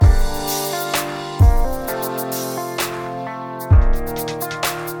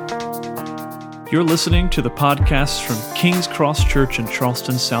You're listening to the podcast from King's Cross Church in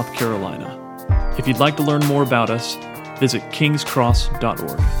Charleston, South Carolina. If you'd like to learn more about us, visit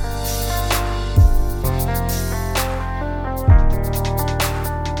kingscross.org.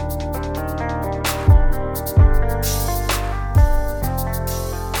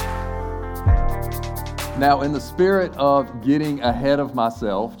 Now, in the spirit of getting ahead of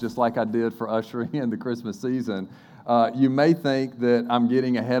myself, just like I did for ushering in the Christmas season, you may think that I'm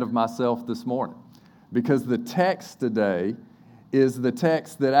getting ahead of myself this morning, because the text today is the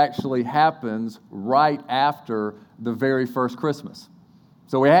text that actually happens right after the very first Christmas.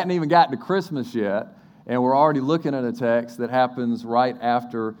 So we hadn't even gotten to Christmas yet, and we're already looking at a text that happens right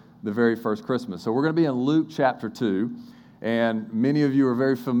after the very first Christmas. So we're going to be in Luke chapter 2. And many of you are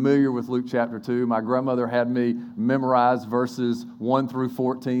very familiar with Luke chapter 2. My grandmother had me memorize verses 1 through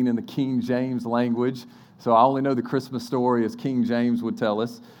 14 in the King James language. So I only know the Christmas story as King James would tell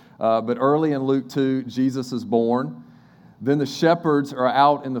us. But early in Luke 2, Jesus is born. Then the shepherds are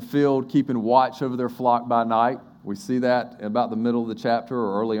out in the field keeping watch over their flock by night. We see that in about the middle of the chapter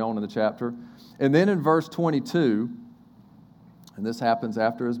or early on in the chapter. And then in verse 22, and this happens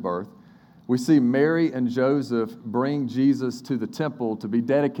after his birth, we see Mary and Joseph bring Jesus to the temple to be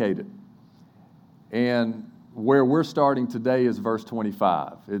dedicated. And where we're starting today is verse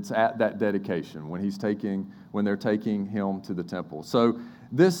 25. It's at that dedication when they're taking him to the temple. So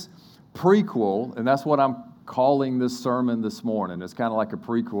this prequel, and that's what I'm calling this sermon this morning, it's kind of like a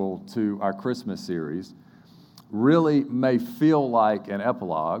prequel to our Christmas series, really may feel like an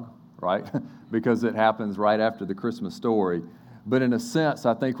epilogue, right? Because it happens right after the Christmas story. But in a sense,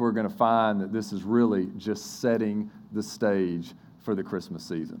 I think we're going to find that this is really just setting the stage for the Christmas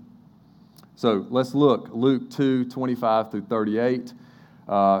season. So let's look, Luke 2, 25 through 38.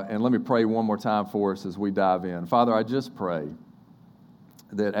 And let me pray one more time for us as we dive in. Father, I just pray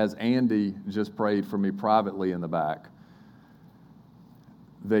that as Andy just prayed for me privately in the back,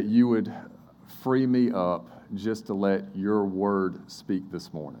 that you would free me up just to let your word speak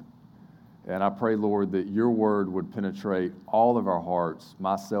this morning. And I pray, Lord, that your word would penetrate all of our hearts,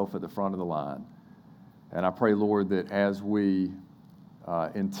 myself at the front of the line. And I pray, Lord, that as we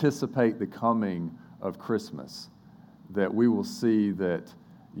anticipate the coming of Christmas, that we will see that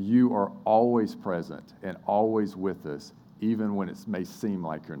you are always present and always with us, even when it may seem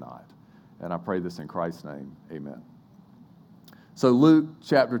like you're not. And I pray this in Christ's name. Amen. So Luke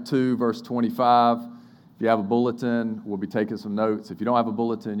chapter 2, verse 25. If you have a bulletin, we'll be taking some notes. If you don't have a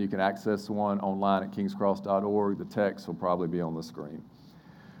bulletin, you can access one online at kingscross.org. The text will probably be on the screen.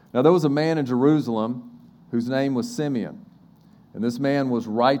 Now, there was a man in Jerusalem whose name was Simeon, and this man was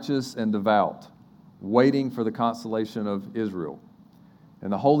righteous and devout, waiting for the consolation of Israel.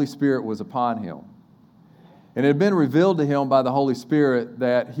 And the Holy Spirit was upon him. And it had been revealed to him by the Holy Spirit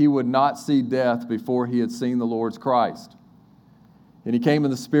that he would not see death before he had seen the Lord's Christ. And he came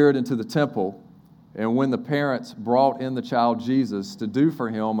in the Spirit into the temple. And when the parents brought in the child Jesus to do for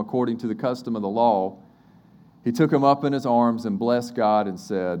him according to the custom of the law, he took him up in his arms and blessed God and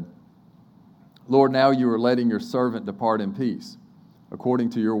said, Lord, now you are letting your servant depart in peace, according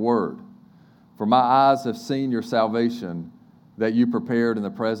to your word. For my eyes have seen your salvation that you prepared in the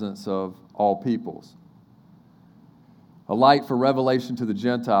presence of all peoples, a light for revelation to the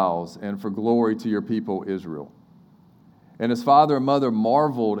Gentiles and for glory to your people Israel. And his father and mother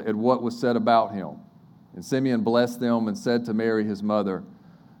marveled at what was said about him. And Simeon blessed them and said to Mary his mother,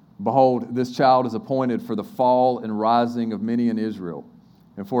 Behold, this child is appointed for the fall and rising of many in Israel,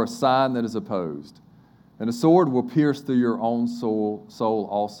 and for a sign that is opposed. And a sword will pierce through your own soul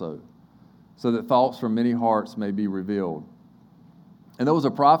also, so that thoughts from many hearts may be revealed. And there was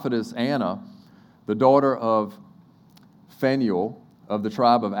a prophetess, Anna, the daughter of Phanuel of the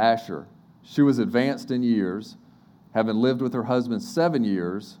tribe of Asher. She was advanced in years, having lived with her husband 7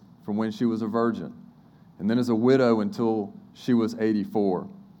 years from when she was a virgin, and then as a widow until she was 84.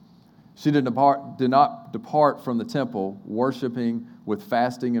 She did not depart from the temple, worshiping with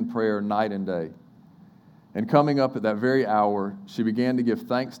fasting and prayer night and day. And coming up at that very hour, she began to give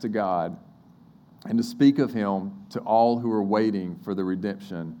thanks to God and to speak of him to all who were waiting for the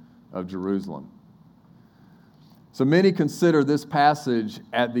redemption of Jerusalem. So many consider this passage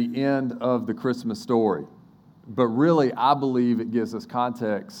at the end of the Christmas story. But really, I believe it gives us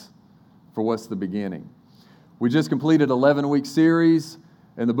context for what's the beginning. We just completed an 11-week series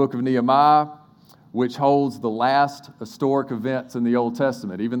in the book of Nehemiah, which holds the last historic events in the Old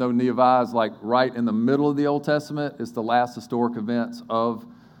Testament. Even though Nehemiah is like right in the middle of the Old Testament, it's the last historic events of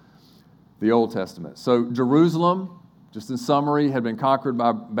the Old Testament. So Jerusalem, just in summary, had been conquered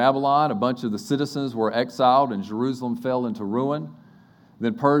by Babylon. A bunch of the citizens were exiled, and Jerusalem fell into ruin.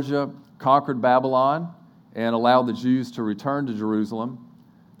 Then Persia conquered Babylon and allowed the Jews to return to Jerusalem.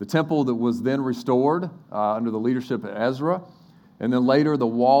 The temple that was then restored under the leadership of Ezra. And then later the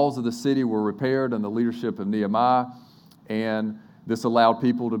walls of the city were repaired under the leadership of Nehemiah. And this allowed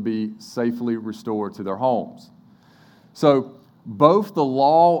people to be safely restored to their homes. So both the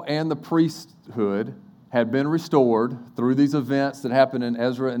law and the priesthood had been restored through these events that happened in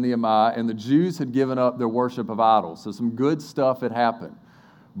Ezra and Nehemiah, and the Jews had given up their worship of idols. So some good stuff had happened.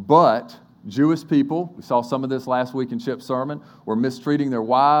 But Jewish people, we saw some of this last week in Chip's sermon, were mistreating their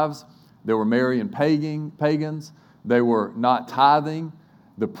wives. They were marrying pagans. They were not tithing.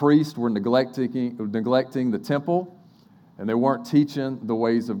 The priests were neglecting the temple, and they weren't teaching the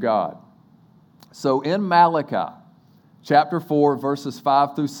ways of God. So in Malachi, chapter 4, verses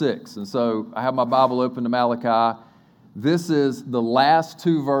 5 through 6, and so I have my Bible open to Malachi. This is the last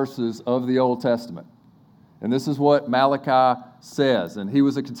two verses of the Old Testament. And this is what Malachi says. And he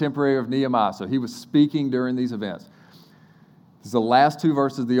was a contemporary of Nehemiah, so he was speaking during these events. This is the last two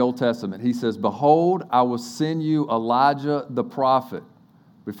verses of the Old Testament. He says, "Behold, I will send you Elijah the prophet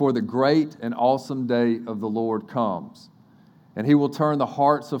before the great and awesome day of the Lord comes. And he will turn the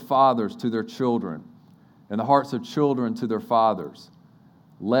hearts of fathers to their children, and the hearts of children to their fathers,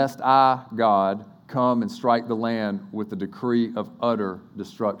 lest I, God, come and strike the land with the decree of utter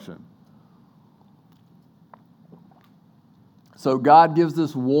destruction." So God gives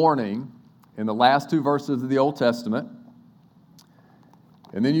this warning in the last two verses of the Old Testament.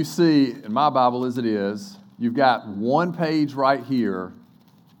 And then you see, in my Bible as it is, you've got one page right here,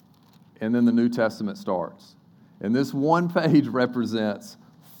 and then the New Testament starts. And this one page represents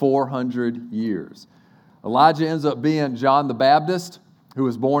 400 years. Elijah ends up being John the Baptist, who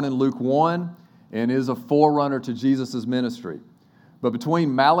was born in Luke 1 and is a forerunner to Jesus' ministry. But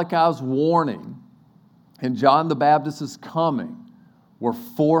between Malachi's warning and John the Baptist's coming were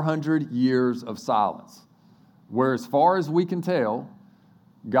 400 years of silence, where as far as we can tell,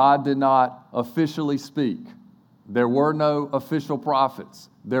 God did not officially speak. There were no official prophets.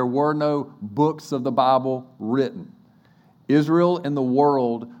 There were no books of the Bible written. Israel and the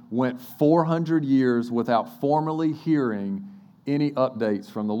world went 400 years without formally hearing any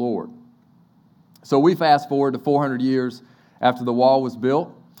updates from the Lord. So we fast forward to 400 years after the wall was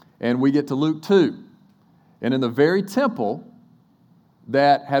built, and we get to Luke 2. And in the very temple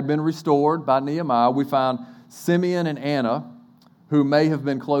that had been restored by Nehemiah, we found Simeon and Anna, who may have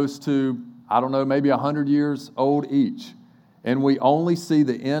been close to, maybe 100 years old each. And we only see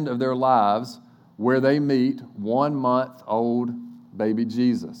the end of their lives where they meet 1 month old baby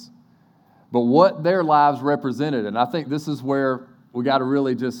Jesus. But what their lives represented, and I think this is where we got to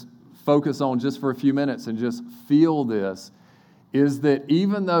really just focus on just for a few minutes and just feel this, is that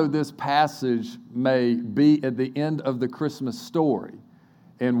even though this passage may be at the end of the Christmas story,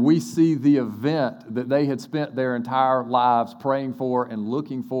 and we see the event that they had spent their entire lives praying for and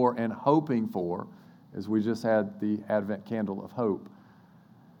looking for and hoping for, as we just had the Advent candle of hope,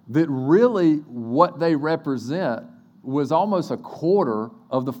 that really what they represent was almost a quarter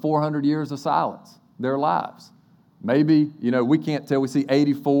of the 400 years of silence, their lives. Maybe, we can't tell. We see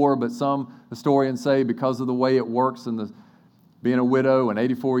 84, but some historians say because of the way it works in the being a widow in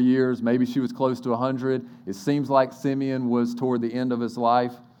 84 years, maybe she was close to 100. It seems like Simeon was toward the end of his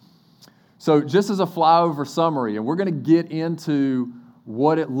life. So just as a flyover summary, and we're going to get into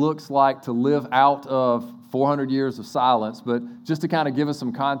what it looks like to live out of 400 years of silence, but just to kind of give us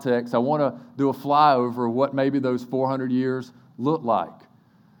some context, I want to do a flyover of what maybe those 400 years look like.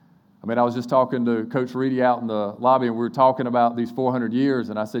 I was just talking to Coach Reedy out in the lobby, and we were talking about these 400 years,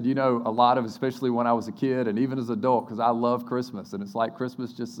 and I said, a lot of, especially when I was a kid and even as an adult, because I love Christmas, and it's like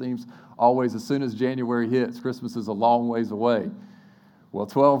Christmas just seems always, as soon as January hits, Christmas is a long ways away. Well,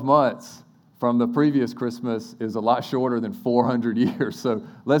 12 months from the previous Christmas is a lot shorter than 400 years. So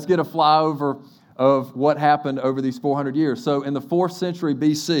let's get a flyover of what happened over these 400 years. So in the 4th century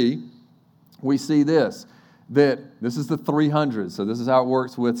BC, we see this. That this is the 300s, so this is how it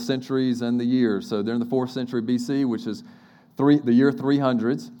works with centuries and the years. So they're in the 4th century BC, which is the year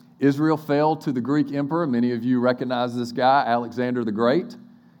 300s. Israel fell to the Greek emperor. Many of you recognize this guy, Alexander the Great.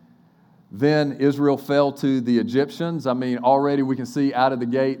 Then Israel fell to the Egyptians. Already we can see out of the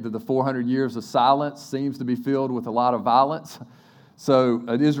gate that the 400 years of silence seems to be filled with a lot of violence. So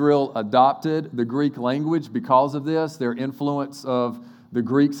Israel adopted the Greek language because of this, their influence of the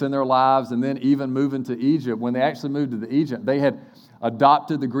Greeks in their lives, and then even moving to Egypt. When they actually moved to Egypt, they had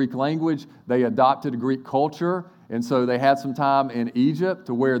adopted the Greek language, they adopted Greek culture, and so they had some time in Egypt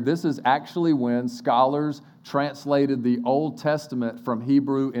to where this is actually when scholars translated the Old Testament from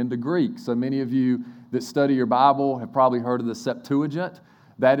Hebrew into Greek. So many of you that study your Bible have probably heard of the Septuagint.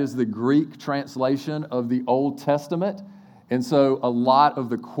 That is the Greek translation of the Old Testament. And so a lot of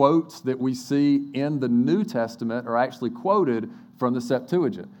the quotes that we see in the New Testament are actually quoted from the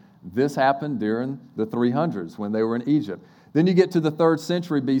Septuagint. This happened during the 300s when they were in Egypt. Then you get to the 3rd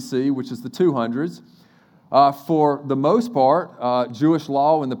century BC, which is the 200s. For the most part, Jewish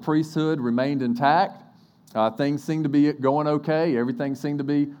law and the priesthood remained intact. Things seemed to be going okay. Everything seemed to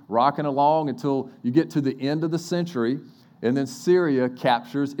be rocking along until you get to the end of the century, and then Syria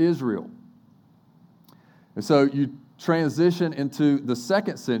captures Israel. And so you transition into the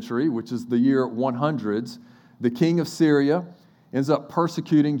 2nd century, which is the year 100s. The king of Syria ends up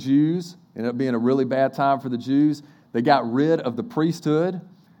persecuting Jews. Ended up being a really bad time for the Jews. They got rid of the priesthood.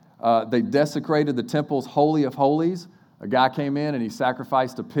 They desecrated the temple's Holy of Holies. A guy came in and he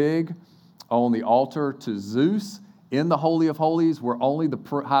sacrificed a pig on the altar to Zeus in the Holy of Holies, where only the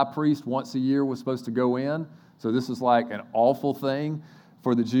high priest once a year was supposed to go in. So this is like an awful thing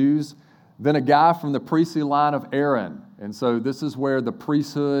for the Jews. Then a guy from the priestly line of Aaron. And so this is where the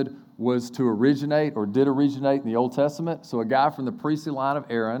priesthood was to originate, or did originate in the Old Testament. So a guy from the priestly line of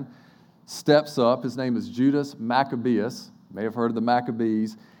Aaron steps up. His name is Judas Maccabeus. You may have heard of the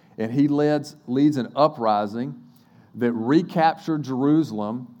Maccabees. And he leads an uprising that recaptured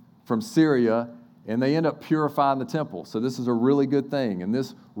Jerusalem from Syria, and they end up purifying the temple. So this is a really good thing. And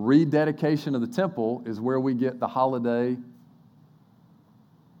this rededication of the temple is where we get the holiday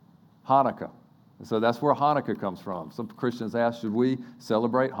Hanukkah. And so that's where Hanukkah comes from. Some Christians ask, should we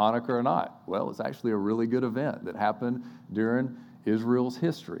celebrate Hanukkah or not? Well, it's actually a really good event that happened during Israel's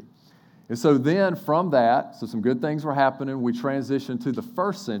history. And so then from that, so some good things were happening. We transitioned to the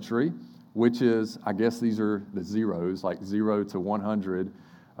 1st century, which is, I guess these are the zeros, like 0 to 100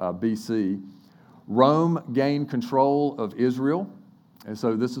 BC. Rome gained control of Israel. And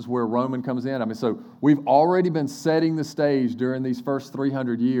so this is where Roman comes in. So we've already been setting the stage during these first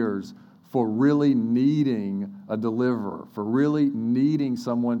 300 years for really needing a deliverer, for really needing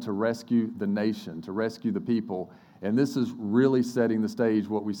someone to rescue the nation, to rescue the people. And this is really setting the stage,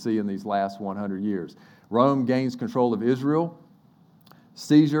 what we see in these last 100 years. Rome gains control of Israel.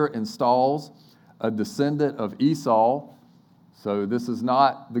 Caesar installs a descendant of Esau. So this is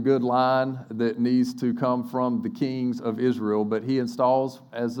not the good line that needs to come from the kings of Israel, but he installs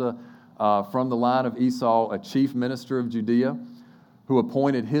from the line of Esau a chief minister of Judea who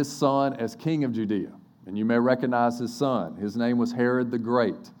appointed his son as king of Judea. And you may recognize his son. His name was Herod the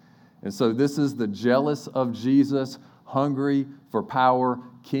Great. And so this is the jealous of Jesus, hungry for power,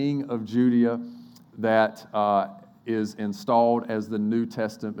 king of Judea that is installed as the New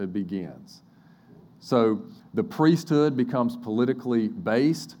Testament begins. So the priesthood becomes politically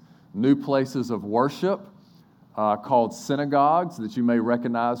based. New places of worship called synagogues that you may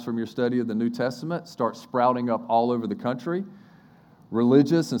recognize from your study of the New Testament start sprouting up all over the country.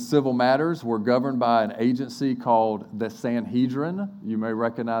 Religious and civil matters were governed by an agency called the Sanhedrin. You may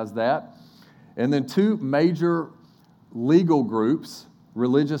recognize that. And then 2 major legal groups,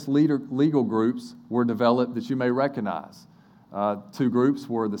 religious legal groups, were developed that you may recognize. 2 groups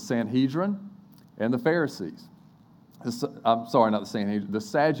were the Sanhedrin and the Pharisees. I'm sorry, not the Sanhedrin, the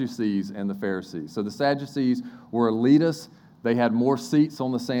Sadducees and the Pharisees. So the Sadducees were elitists. They had more seats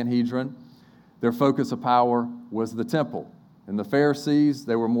on the Sanhedrin. Their focus of power was the temple. And the Pharisees,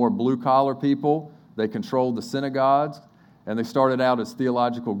 they were more blue-collar people. They controlled the synagogues, and they started out as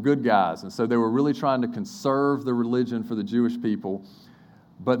theological good guys. And so they were really trying to conserve the religion for the Jewish people,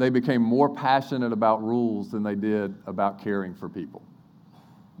 but they became more passionate about rules than they did about caring for people.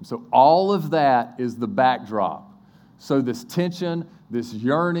 So all of that is the backdrop. So this tension, this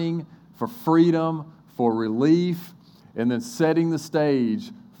yearning for freedom, for relief, and then setting the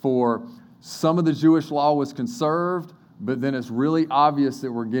stage for some of the Jewish law was conserved, but then it's really obvious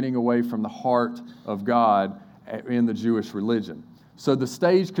that we're getting away from the heart of God in the Jewish religion. So the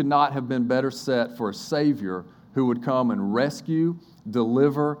stage could not have been better set for a Savior who would come and rescue,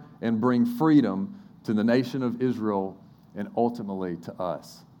 deliver, and bring freedom to the nation of Israel and ultimately to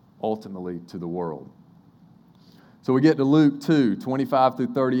us, ultimately to the world. So we get to Luke 2, 25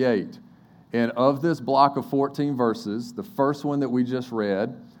 through 38. And of this block of 14 verses, the first one that we just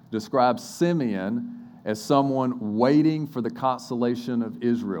read describes Simeon as someone waiting for the consolation of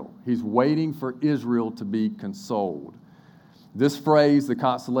Israel. He's waiting for Israel to be consoled. This phrase, the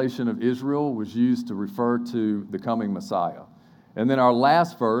consolation of Israel, was used to refer to the coming Messiah. And then our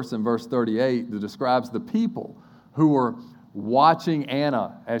last verse, in verse 38, that describes the people who were watching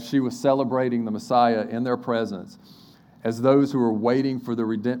Anna as she was celebrating the Messiah in their presence as those who were waiting for the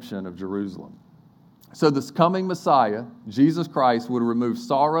redemption of Jerusalem. So this coming Messiah, Jesus Christ, would remove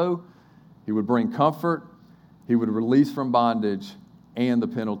sorrow, he would bring comfort, he would release from bondage, and the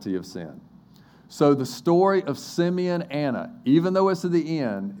penalty of sin. So the story of Simeon and Anna, even though it's at the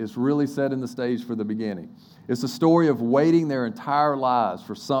end, is really setting the stage for the beginning. It's a story of waiting their entire lives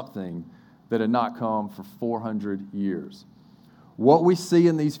for something that had not come for 400 years. What we see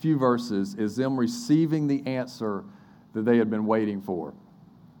in these few verses is them receiving the answer that they had been waiting for.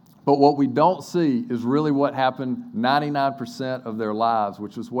 But what we don't see is really what happened 99% of their lives,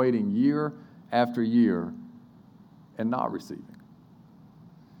 which was waiting year after year and not receiving.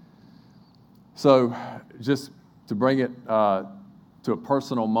 So just to bring it to a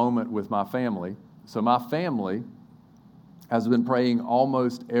personal moment with my family. So my family has been praying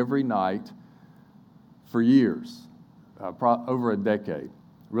almost every night for years, over a decade,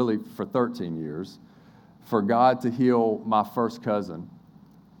 really for 13 years, for God to heal my first cousin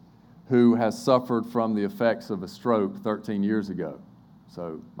who has suffered from the effects of a stroke 13 years ago.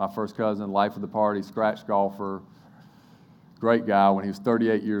 So my first cousin, life of the party, scratch golfer, great guy. When he was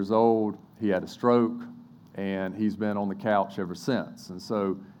 38 years old, he had a stroke, and he's been on the couch ever since. And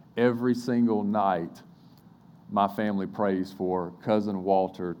so every single night, my family prays for cousin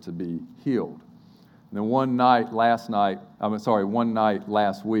Walter to be healed. And then one night last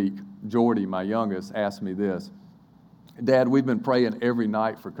week, Jordy, my youngest, asked me this: Dad, we've been praying every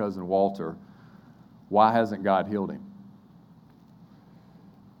night for cousin Walter. Why hasn't God healed him?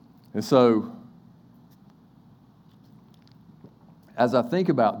 And so, as I think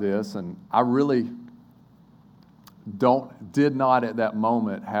about this, and I really did not at that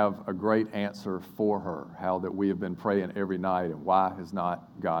moment have a great answer for her, how that we have been praying every night and why has not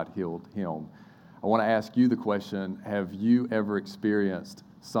God healed him. I want to ask you the question, have you ever experienced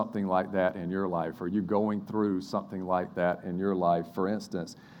something like that in your life? Are you going through something like that in your life? For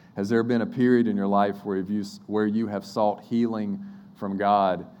instance, has there been a period in your life where you have sought healing from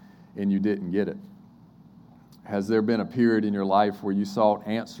God and you didn't get it? Has there been a period in your life where you sought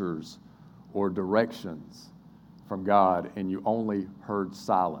answers or directions from God and you only heard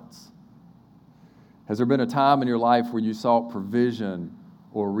silence? Has there been a time in your life where you sought provision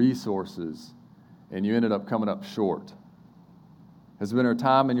or resources and you ended up coming up short? Has there been a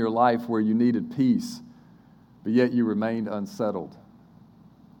time in your life where you needed peace, but yet you remained unsettled?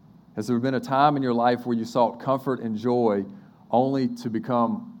 Has there been a time in your life where you sought comfort and joy only to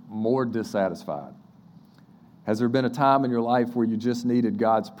become more dissatisfied? Has there been a time in your life where you just needed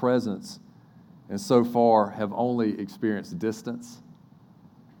God's presence and so far have only experienced distance?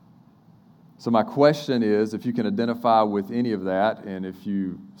 So my question is, if you can identify with any of that, and if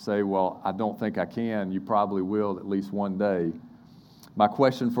you say, well, I don't think I can, you probably will at least one day. My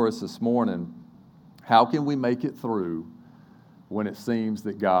question for us this morning, how can we make it through when it seems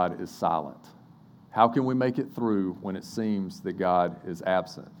that God is silent? How can we make it through when it seems that God is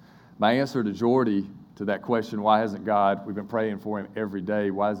absent? My answer to Jordy to that question, why hasn't God, we've been praying for him every day,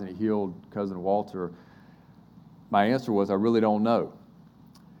 why hasn't he healed cousin Walter? My answer was, I really don't know.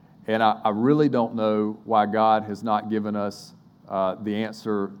 And I really don't know why God has not given us the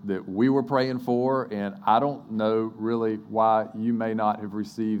answer that we were praying for, and I don't know really why you may not have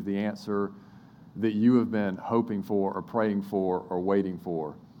received the answer that you have been hoping for or praying for or waiting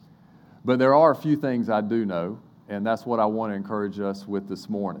for. But there are a few things I do know, and that's what I want to encourage us with this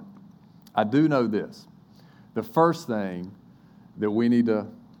morning. I do know this. The first thing that we need to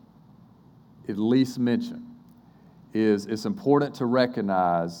at least mention is it's important to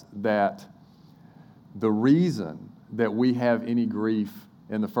recognize that the reason that we have any grief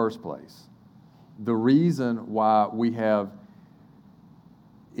in the first place, the reason why we have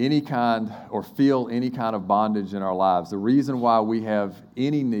any kind or feel any kind of bondage in our lives, the reason why we have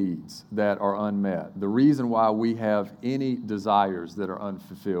any needs that are unmet, the reason why we have any desires that are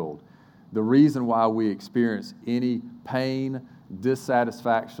unfulfilled, the reason why we experience any pain,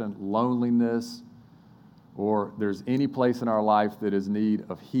 dissatisfaction, loneliness, or there's any place in our life that is in need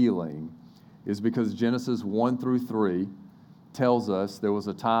of healing is because Genesis 1-3 tells us there was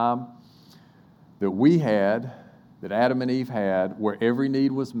a time that we had, that Adam and Eve had, where every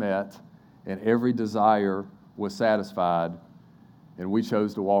need was met and every desire was satisfied, and we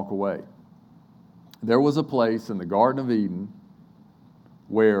chose to walk away. There was a place in the Garden of Eden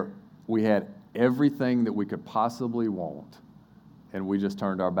where we had everything that we could possibly want, and we just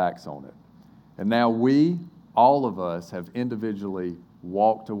turned our backs on it. And now we, all of us, have individually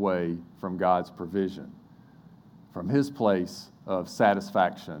walked away from God's provision, from his place of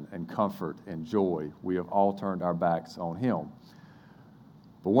satisfaction and comfort and joy. We have all turned our backs on him.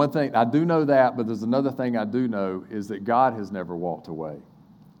 But one thing, I do know that, but there's another thing I do know is that God has never walked away.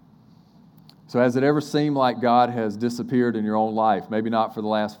 So has it ever seemed like God has disappeared in your own life? Maybe not for the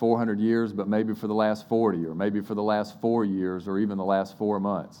last 400 years, but maybe for the last 40, or maybe for the last 4 years, or even the last 4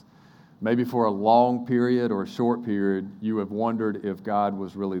 months. Maybe for a long period or a short period, you have wondered if God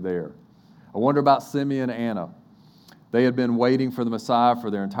was really there. I wonder about Simeon and Anna. They had been waiting for the Messiah for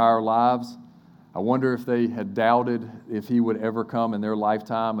their entire lives. I wonder if they had doubted if he would ever come in their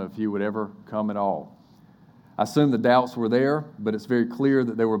lifetime, if he would ever come at all. I assume the doubts were there, but it's very clear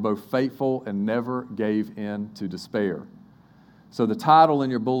that they were both faithful and never gave in to despair. So the title in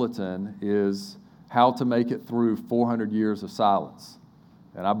your bulletin is How to Make It Through 400 Years of Silence.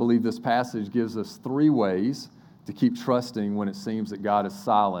 And I believe this passage gives us 3 ways to keep trusting when it seems that God is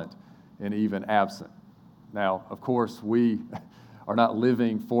silent and even absent. Now, of course, we are not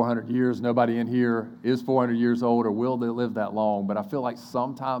living 400 years. Nobody in here is 400 years old or will they live that long. But I feel like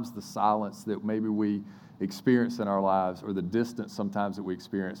sometimes the silence that maybe we experience in our lives, or the distance sometimes that we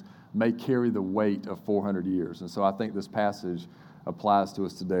experience, may carry the weight of 400 years. And so I think this passage applies to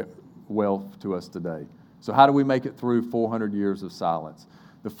us today, well to us today. So how do we make it through 400 years of silence?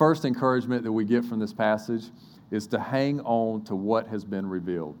 The first encouragement that we get from this passage is to hang on to what has been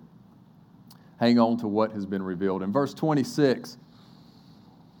revealed. Hang on to what has been revealed. In verse 26,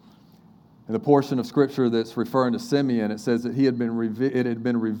 in the portion of Scripture that's referring to Simeon, it says that it had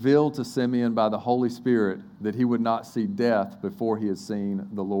been revealed to Simeon by the Holy Spirit that he would not see death before he had seen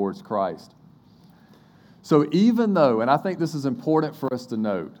the Lord's Christ. So even though, and I think this is important for us to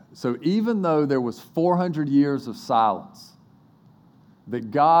note, so even though there was 400 years of silence,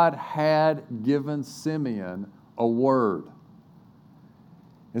 that God had given Simeon a word.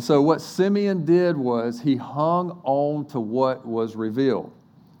 And so what Simeon did was he hung on to what was revealed.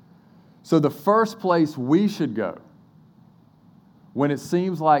 So the first place we should go when it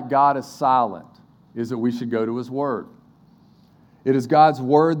seems like God is silent is that we should go to His Word. It is God's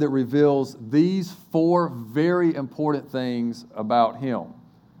Word that reveals these 4 very important things about Him.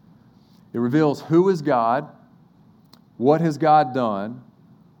 It reveals who is God, what has God done,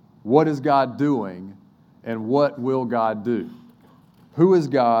 what is God doing, and what will God do. Who is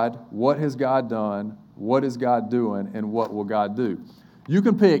God, what has God done, what is God doing, and what will God do. You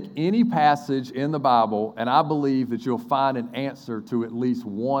can pick any passage in the Bible, and I believe that you'll find an answer to at least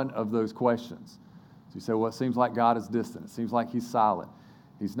one of those questions. So you say, well, it seems like God is distant. It seems like He's silent.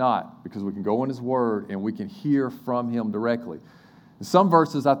 He's not, because we can go in His Word and we can hear from Him directly. In some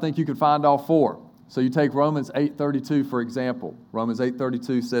verses, I think you can find all 4. So you take Romans 8:32, for example. Romans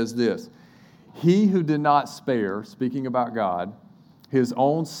 8:32 says this, He who did not spare, speaking about God, His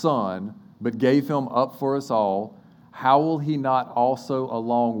own Son, but gave Him up for us all, how will He not also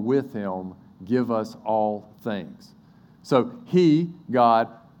along with Him give us all things? So He, God,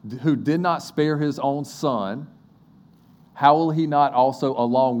 who did not spare His own Son, how will He not also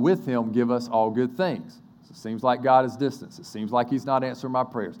along with Him give us all good things? So it seems like God is distant. It seems like He's not answering my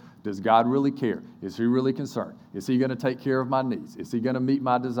prayers. Does God really care? Is He really concerned? Is He going to take care of my needs? Is He going to meet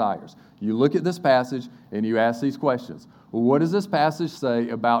my desires? You look at this passage and you ask these questions. Well, what does this passage say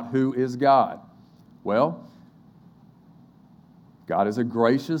about who is God? Well, God is a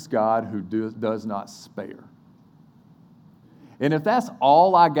gracious God who does not spare. And if that's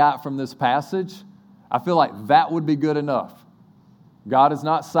all I got from this passage, I feel like that would be good enough. God is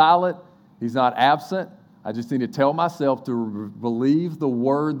not silent. He's not absent. I just need to tell myself to believe the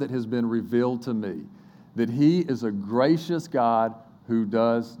word that has been revealed to me, that He is a gracious God who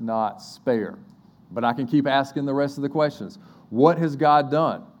does not spare. But I can keep asking the rest of the questions. What has God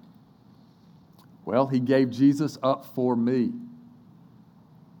done? Well, He gave Jesus up for me.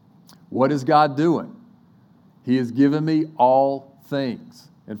 What is God doing? He has given me all things.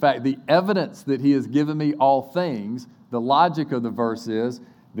 In fact, the evidence that He has given me all things, the logic of the verse is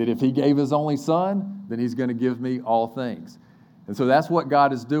that if He gave His only Son, then He's going to give me all things. And so that's what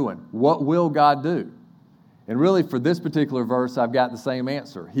God is doing. What will God do? And really, for this particular verse, I've got the same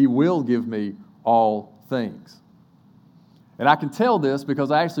answer. He will give me all things. And I can tell this because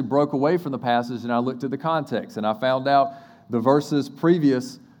I actually broke away from the passage and I looked at the context and I found out the verses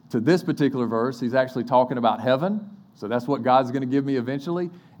previous to this particular verse, he's actually talking about heaven. So that's what God's going to give me eventually.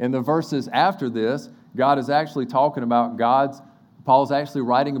 And the verses after this, God is actually talking about Paul's actually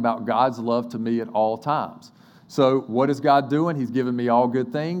writing about God's love to me at all times. So what is God doing? He's given me all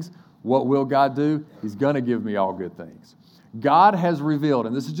good things. What will God do? He's going to give me all good things. God has revealed,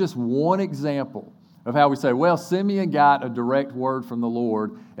 and this is just one example of how we say, well, Simeon got a direct word from the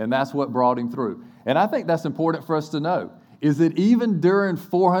Lord, and that's what brought him through. And I think that's important for us to know, is that even during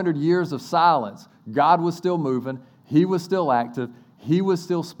 400 years of silence, God was still moving, He was still active, He was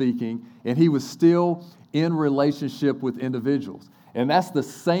still speaking, and He was still in relationship with individuals. And that's the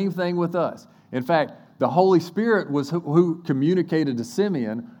same thing with us. In fact, the Holy Spirit was who communicated to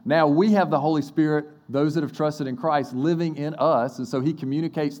Simeon. Now we have the Holy Spirit, those that have trusted in Christ, living in us. And so he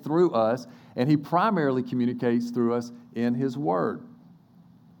communicates through us, and he primarily communicates through us in his word.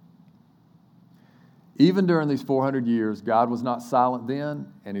 Even during these 400 years, God was not silent then,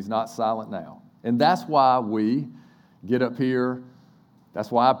 and he's not silent now. And that's why we get up here.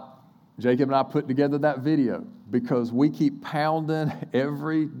 That's why Jacob and I put together that video, because we keep pounding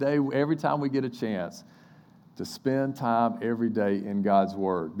every day, every time we get a chance, to spend time every day in God's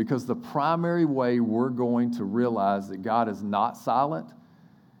Word. Because the primary way we're going to realize that God is not silent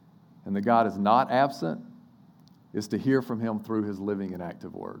and that God is not absent is to hear from him through his living and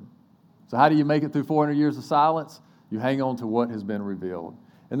active Word. So how do you make it through 400 years of silence? You hang on to what has been revealed.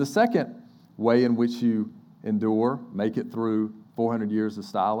 And the second way in which you endure, make it through 400 years of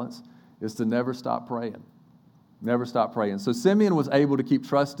silence, is to never stop praying. Never stop praying. So Simeon was able to keep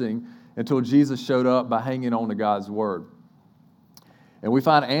trusting until Jesus showed up by hanging on to God's word. And we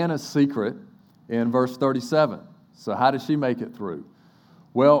find Anna's secret in verse 37. So how did she make it through?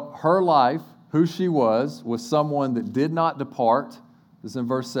 Well, her life, who she was someone that did not depart, this is in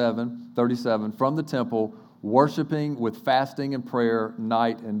verse 37, from the temple, worshiping with fasting and prayer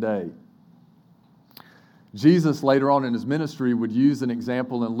night and day. Jesus, later on in his ministry, would use an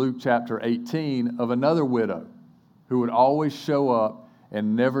example in Luke chapter 18 of another widow who would always show up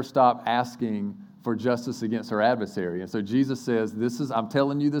and never stop asking for justice against her adversary. And so Jesus says, I'm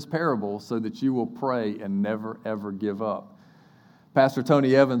telling you this parable so that you will pray and never, ever give up. Pastor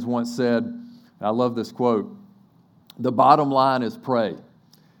Tony Evans once said, and I love this quote, "The bottom line is pray."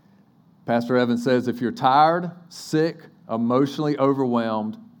 Pastor Evans says, if you're tired, sick, emotionally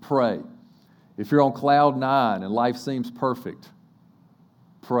overwhelmed, pray. If you're on cloud 9 and life seems perfect,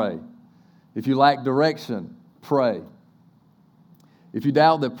 pray. If you lack direction, pray. If you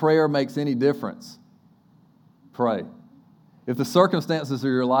doubt that prayer makes any difference, pray. If the circumstances of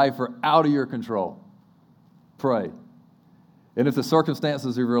your life are out of your control, pray. And if the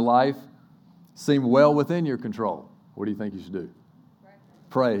circumstances of your life seem well within your control, what do you think you should do?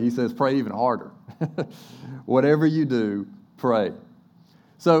 Pray. He says pray even harder. Whatever you do, pray.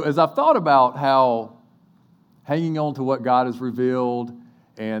 So as I've thought about how hanging on to what God has revealed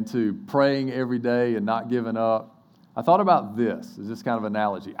and to praying every day and not giving up, I thought about this as just kind of an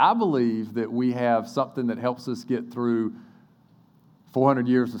analogy. I believe that we have something that helps us get through 400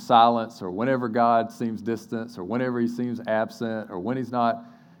 years of silence, or whenever God seems distant, or whenever he seems absent, or when he's not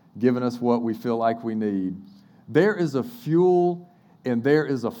giving us what we feel like we need. There is a fuel and there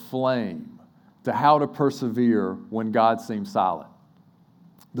is a flame to how to persevere when God seems silent.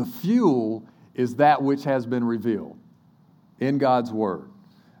 The fuel is that which has been revealed in God's Word.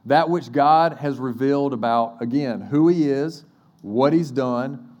 That which God has revealed about, again, who he is, what he's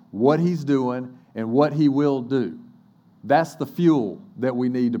done, what he's doing, and what he will do. That's the fuel that we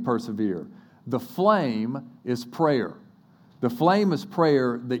need to persevere. The flame is prayer. The flame is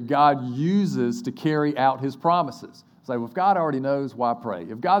prayer that God uses to carry out his promises. Say, well, if God already knows, why pray?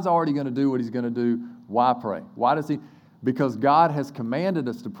 If God's already going to do what he's going to do, why pray? Why does he? Because God has commanded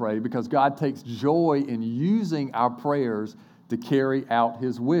us to pray, because God takes joy in using our prayers to carry out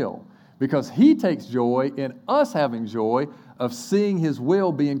his will. Because he takes joy in us having joy of seeing his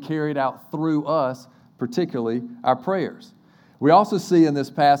will being carried out through us, particularly our prayers. We also see in this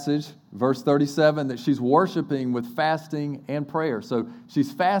passage, verse 37, that she's worshiping with fasting and prayer. So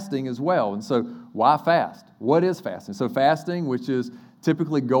she's fasting as well. And so why fast? What is fasting? So fasting, which is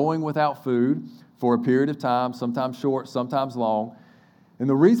typically going without food for a period of time, sometimes short, sometimes long. And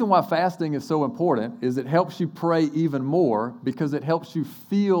the reason why fasting is so important is it helps you pray even more, because it helps you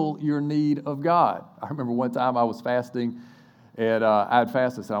feel your need of God. I remember one time I was fasting, and I had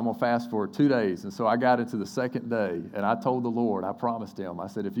fasted. I said, I'm going to fast for 2 days. And so I got into the second day, and I told the Lord, I promised him, I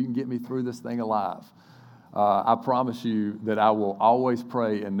said, if you can get me through this thing alive, I promise you that I will always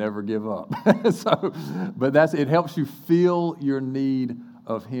pray and never give up. But it helps you feel your need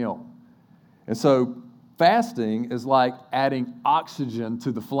of him. And so fasting is like adding oxygen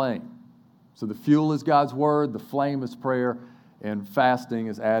to the flame. So the fuel is God's word, the flame is prayer, and fasting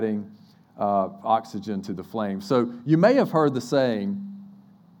is adding oxygen to the flame. So you may have heard the saying,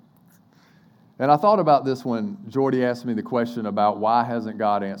 and I thought about this when Jordy asked me the question about why hasn't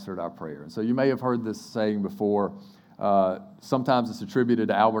God answered our prayer. And so you may have heard this saying before. Sometimes it's attributed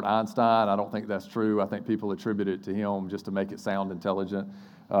to Albert Einstein. I don't think that's true. I think people attribute it to him just to make it sound intelligent.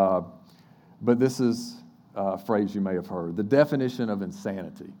 But this is a phrase you may have heard. The definition of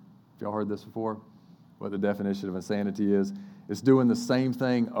insanity. Have y'all heard this before? What the definition of insanity is? It's doing the same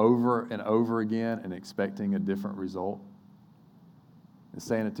thing over and over again and expecting a different result.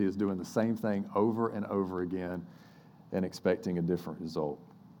 Insanity is doing the same thing over and over again and expecting a different result.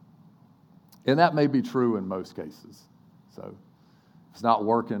 And that may be true in most cases. So if it's not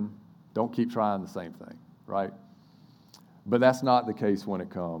working, don't keep trying the same thing, right? But that's not the case when it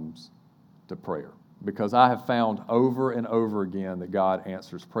comes to prayer, because I have found over and over again that God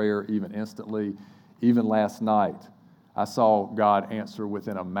answers prayer even instantly. Even last night, I saw God answer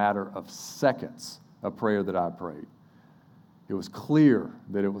within a matter of seconds a prayer that I prayed. It was clear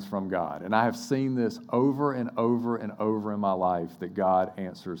that it was from God. And I have seen this over and over and over in my life, that God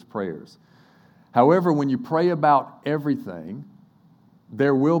answers prayers. However, when you pray about everything,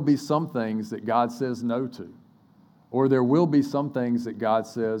 there will be some things that God says no to. Or there will be some things that God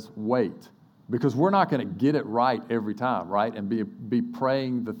says wait. Because we're not going to get it right every time, right? And be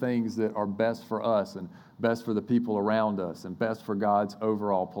praying the things that are best for us and best for the people around us and best for God's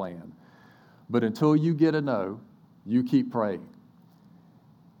overall plan. But until you get a no, you keep praying.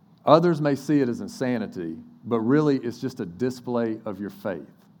 Others may see it as insanity, but really it's just a display of your faith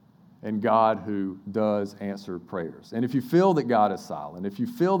in God who does answer prayers. And if you feel that God is silent, if you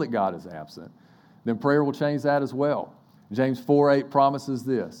feel that God is absent, then prayer will change that as well. James 4:8 promises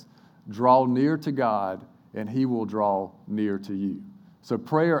this: draw near to God and He will draw near to you. So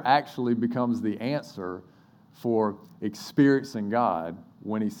prayer actually becomes the answer for experiencing God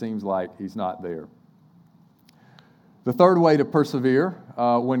when He seems like He's not there. The third way to persevere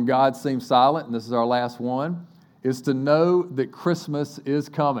when God seems silent, and this is our last one, is to know that Christmas is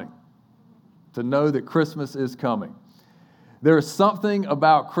coming. To know that Christmas is coming. There is something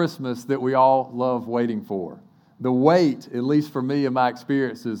about Christmas that we all love waiting for. The wait, at least for me in my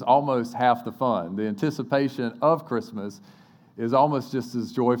experience, is almost half the fun. The anticipation of Christmas is almost just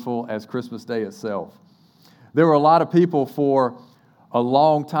as joyful as Christmas Day itself. There were a lot of people for a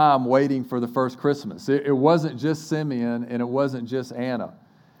long time waiting for the first Christmas. It wasn't just Simeon and it wasn't just Anna.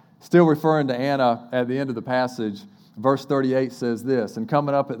 Still referring to Anna at the end of the passage, verse 38 says this: and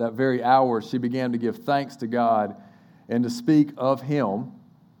coming up at that very hour, she began to give thanks to God and to speak of Him,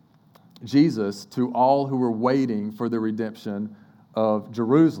 Jesus, to all who were waiting for the redemption of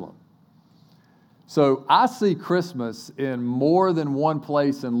Jerusalem. So I see Christmas in more than one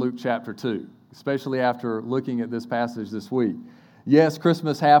place in Luke chapter 2, especially after looking at this passage this week. Yes,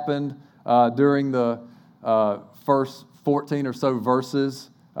 Christmas happened during the first 14 or so verses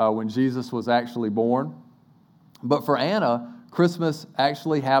when Jesus was actually born. But for Anna, Christmas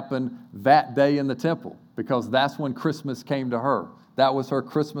actually happened that day in the temple, because that's when Christmas came to her. That was her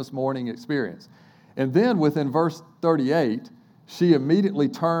Christmas morning experience. And then within verse 38, she immediately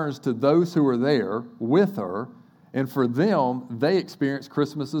turns to those who were there with her, and for them, they experienced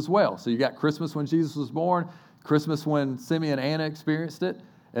Christmas as well. So you got Christmas when Jesus was born, Christmas when Simeon and Anna experienced it,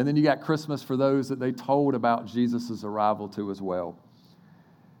 and then you got Christmas for those that they told about Jesus' arrival to as well.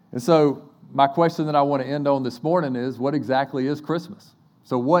 And so my question that I want to end on this morning is, what exactly is Christmas?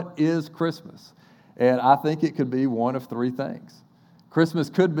 So what is Christmas? And I think it could be one of three things. Christmas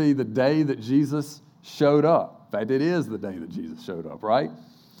could be the day that Jesus showed up. In fact, it is the day that Jesus showed up, right?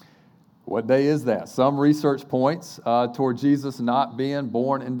 What day is that? Some research points toward Jesus not being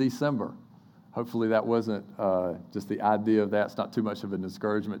born in December. Hopefully that wasn't just the idea of that. It's not too much of a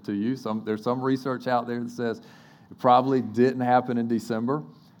discouragement to you. There's some research out there that says it probably didn't happen in December,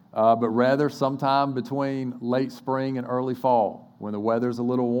 but rather sometime between late spring and early fall when the weather's a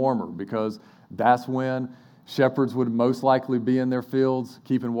little warmer, because that's when shepherds would most likely be in their fields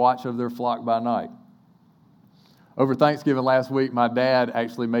keeping watch of their flock by night. Over Thanksgiving last week, my dad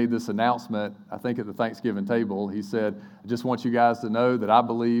actually made this announcement, I think at the Thanksgiving table. He said, I just want you guys to know that I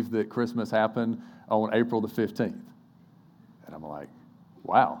believe that Christmas happened on April the 15th. And I'm like,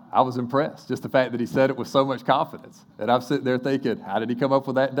 wow, I was impressed. Just the fact that he said it with so much confidence. And I'm sitting there thinking, how did he come up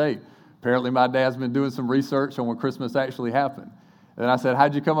with that date? Apparently my dad's been doing some research on when Christmas actually happened. And I said,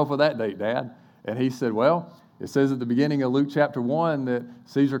 how'd you come up with that date, Dad? And he said, well, it says at the beginning of Luke chapter 1 that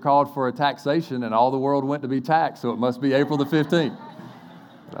Caesar called for a taxation and all the world went to be taxed, so it must be April the 15th.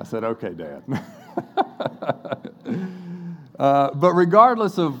 And I said, okay, Dad. But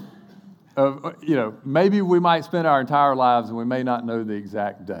regardless of, maybe we might spend our entire lives and we may not know the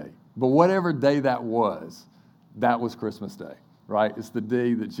exact day. But whatever day that was Christmas Day, right? It's the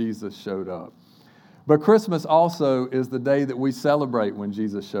day that Jesus showed up. But Christmas also is the day that we celebrate when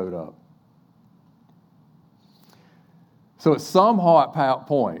Jesus showed up. So at some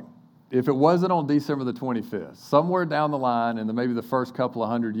point, if it wasn't on December the 25th, somewhere down the line in maybe the first couple of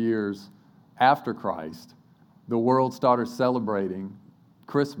 100 years after Christ, the world started celebrating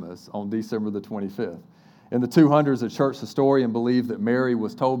Christmas on December the 25th. In the 200s, a church historian believed that Mary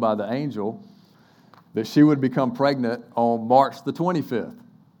was told by the angel that she would become pregnant on March the 25th,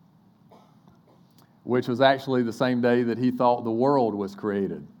 which was actually the same day that he thought the world was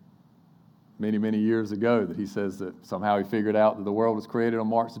created. Many, many years ago, that he says that somehow he figured out that the world was created on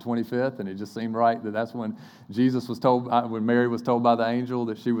March the 25th, and it just seemed right that that's when Jesus was told, when Mary was told by the angel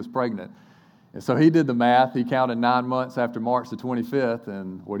that she was pregnant. And so he did the math. He counted 9 months after March the 25th,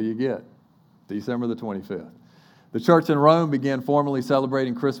 and what do you get? December the 25th. The church in Rome began formally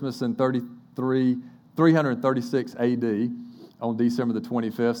celebrating Christmas in 336 AD on December the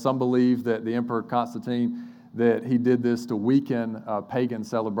 25th. Some believe that the Emperor Constantine, that he did this to weaken pagan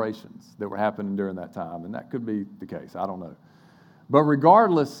celebrations that were happening during that time, and that could be the case. I don't know. But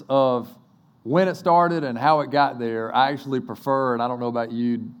regardless of when it started and how it got there, I actually prefer, and I don't know about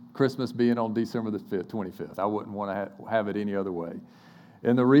you, Christmas being on December the 25th. I wouldn't want to have it any other way.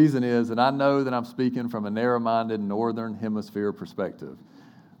 And the reason is, and I know that I'm speaking from a narrow-minded northern hemisphere perspective,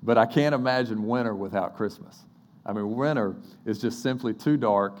 but I can't imagine winter without Christmas. I mean, winter is just simply too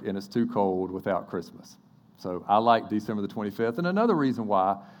dark and it's too cold without Christmas. So I like December the 25th. And another reason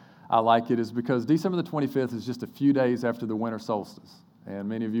why I like it is because December the 25th is just a few days after the winter solstice. And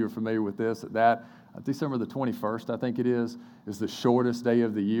many of you are familiar with this, that December the 21st, I think it is the shortest day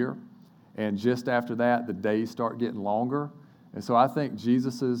of the year. And just after that, the days start getting longer. And so I think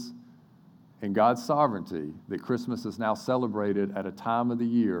Jesus's and God's sovereignty that Christmas is now celebrated at a time of the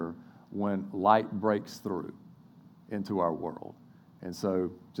year when light breaks through into our world. And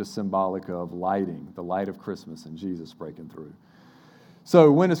so just symbolic of lighting, the light of Christmas and Jesus breaking through.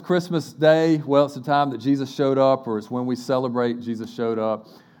 So when is Christmas Day? Well, it's the time that Jesus showed up, or it's when we celebrate Jesus showed up.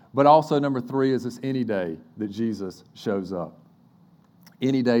 But also number 3 is it's any day that Jesus shows up.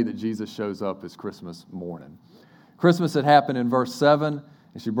 Any day that Jesus shows up is Christmas morning. Christmas had happened in verse 7,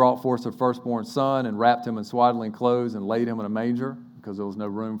 and she brought forth her firstborn son and wrapped him in swaddling clothes and laid him in a manger because there was no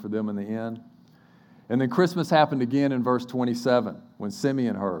room for them in the inn. And then Christmas happened again in verse 27 when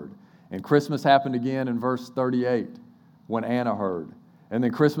Simeon heard. And Christmas happened again in verse 38 when Anna heard. And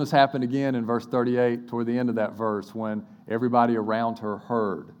then Christmas happened again in verse 38 toward the end of that verse when everybody around her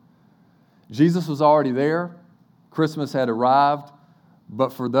heard. Jesus was already there. Christmas had arrived.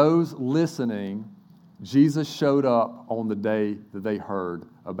 But for those listening, Jesus showed up on the day that they heard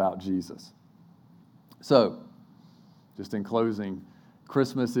about Jesus. So, just in closing,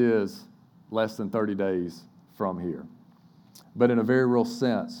 Christmas is less than 30 days from here. But in a very real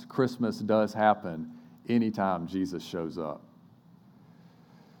sense, Christmas does happen anytime Jesus shows up.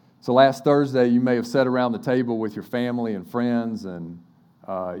 So last Thursday, you may have sat around the table with your family and friends, and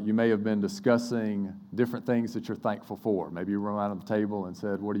you may have been discussing different things that you're thankful for. Maybe you were around the table and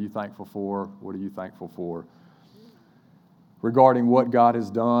said, what are you thankful for? What are you thankful for? Regarding what God has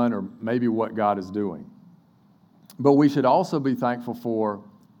done or maybe what God is doing. But we should also be thankful for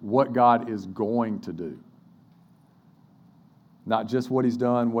what God is going to do. Not just what He's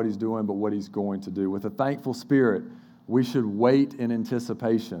done, what He's doing, but what He's going to do. With a thankful spirit, we should wait in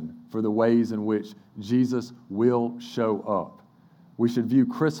anticipation for the ways in which Jesus will show up. We should view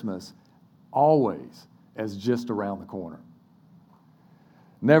Christmas always as just around the corner.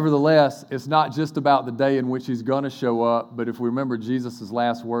 Nevertheless, it's not just about the day in which He's going to show up, but if we remember Jesus'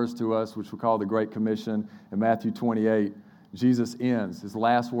 last words to us, which we call the Great Commission in Matthew 28, Jesus ends, His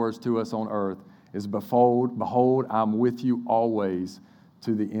last words to us on earth is, Behold, I'm with you always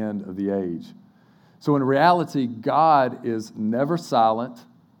to the end of the age. So in reality, God is never silent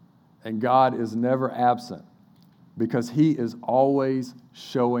and God is never absent because He is always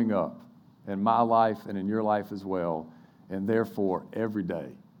showing up in my life and in your life as well, and therefore every day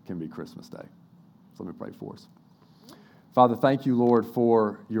can be Christmas Day. So let me pray for us. Father, thank you, Lord,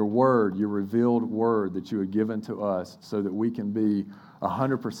 for your word, your revealed word that you have given to us so that we can be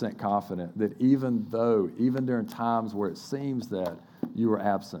 100% confident that even during times where it seems that you are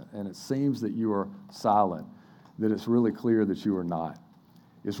absent and it seems that you are silent, that it's really clear that you are not.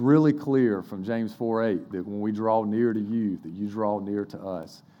 It's really clear from James 4:8 that when we draw near to you, that you draw near to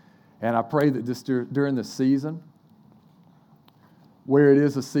us. And I pray that this during this season, where it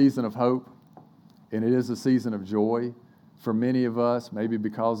is a season of hope and it is a season of joy, for many of us, maybe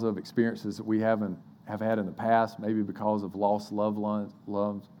because of experiences that we have had in the past, maybe because of lost loved ones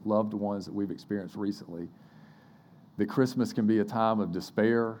that we've experienced recently, that Christmas can be a time of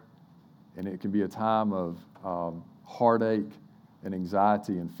despair and it can be a time of heartache and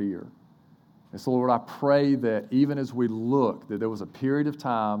anxiety and fear. And so, Lord, I pray that even as we look, that there was a period of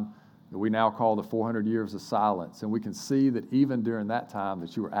time that we now call the 400 years of silence, and we can see that even during that time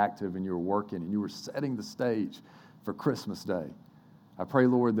that you were active and you were working and you were setting the stage for Christmas Day. I pray,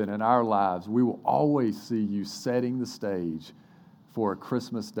 Lord, that in our lives we will always see you setting the stage for a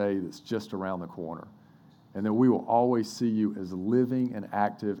Christmas Day that's just around the corner. and that we will always see you as living and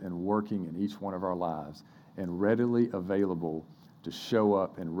active and working in each one of our lives and readily available to show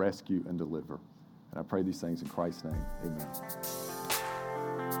up and rescue and deliver. And I pray these things in Christ's name. Amen.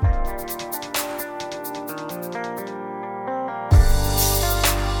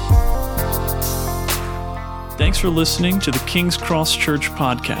 Thanks for listening to the King's Cross Church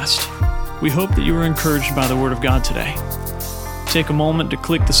podcast. We hope that you were encouraged by the Word of God today. Take a moment to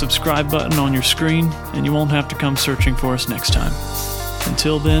click the subscribe button on your screen, and you won't have to come searching for us next time.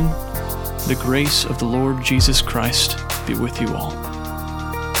 Until then, the grace of the Lord Jesus Christ be with you all.